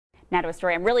Now to a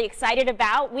story I'm really excited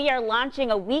about. We are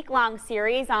launching a week-long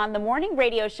series on the morning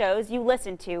radio shows you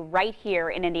listen to right here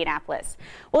in Indianapolis.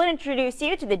 We'll introduce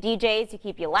you to the DJs who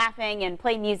keep you laughing and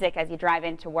play music as you drive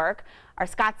into work. Our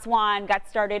Scott Swan got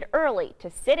started early to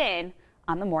sit in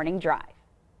on the morning drive.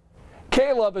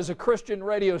 KLOVE is a Christian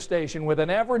radio station with an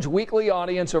average weekly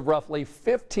audience of roughly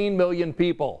 15 million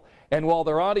people. And while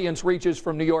their audience reaches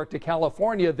from New York to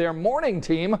California, their morning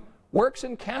team works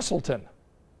in Castleton.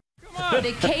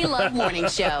 The KLOVE Morning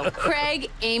Show.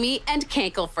 Craig, Amy, and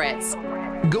Cankle Fritz.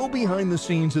 Go behind the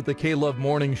scenes at the KLOVE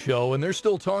Morning Show, and they're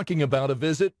still talking about a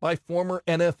visit by former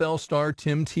NFL star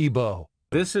Tim Tebow.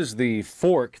 This is the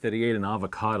fork that he ate an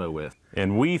avocado with.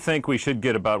 And we think we should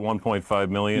get about 1.5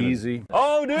 million. Easy.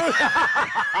 Oh, dude!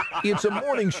 It's a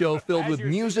morning show filled with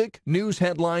music, news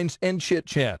headlines, and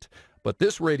chit-chat. But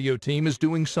this radio team is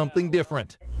doing something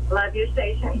different. Love your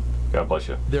station. God bless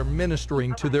you. They're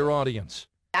ministering to their audience.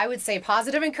 I would say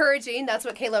positive, encouraging. That's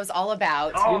what KLOVE's all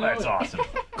about. Oh, that's awesome.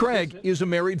 Craig is a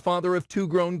married father of 2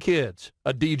 grown kids,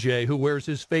 a DJ who wears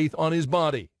his faith on his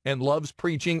body and loves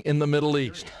preaching in the Middle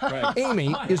East. Right.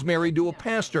 Amy is married to a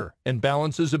pastor and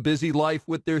balances a busy life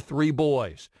with their 3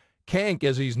 boys. Kank,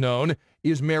 as he's known,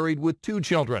 is married with 2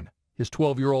 children. His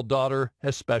 12-year-old daughter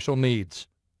has special needs.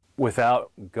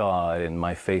 Without God and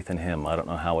my faith in Him, I don't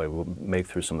know how I would make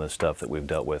through some of the stuff that we've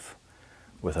dealt with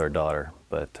our daughter,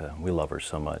 but we love her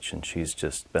so much, and she's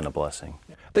just been a blessing.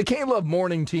 The KLOVE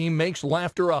morning team makes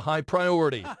laughter a high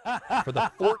priority for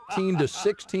the 14 to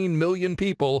 16 million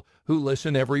people who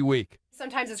listen every week.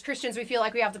 Sometimes as Christians, we feel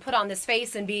like we have to put on this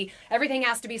face and everything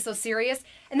has to be so serious,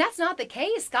 and that's not the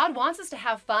case. God wants us to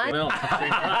have fun.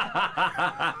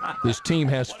 This team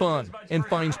has fun and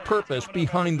finds purpose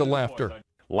behind the laughter.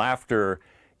 Laughter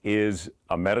is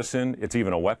a medicine. It's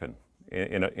even a weapon.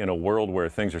 In a world where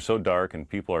things are so dark and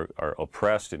people are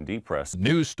oppressed and depressed.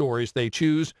 News stories they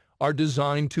choose are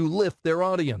designed to lift their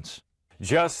audience.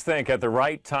 Just think, at the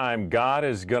right time, God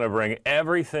is going to bring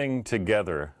everything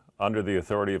together under the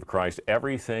authority of Christ,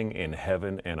 everything in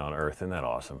heaven and on earth. Isn't that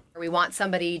awesome? We want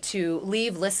somebody to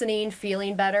leave listening,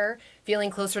 feeling better,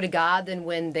 feeling closer to God than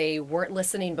when they weren't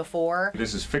listening before.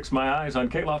 This is Fix My Eyes on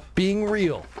KLOVE. Being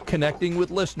real, connecting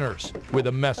with listeners with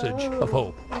a message of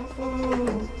hope.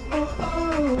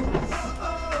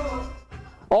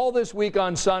 All this week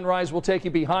on Sunrise, we'll take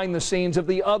you behind the scenes of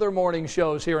the other morning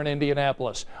shows here in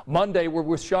Indianapolis. Monday, we're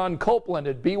with Sean Copeland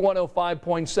at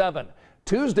B105.7.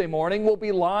 Tuesday morning, we'll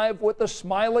be live with the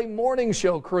Smiley Morning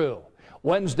Show crew.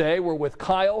 Wednesday, we're with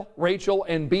Kyle, Rachel,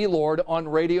 and B-Lord on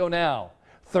Radio Now.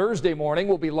 Thursday morning,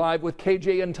 we'll be live with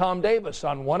KJ and Tom Davis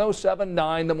on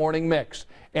 107.9 The Morning Mix.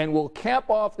 And we'll cap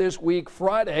off this week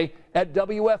Friday at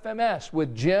WFMS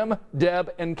with Jim,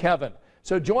 Deb, and Kevin.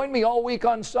 So join me all week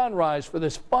on Sunrise for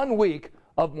this fun week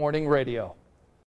of morning radio.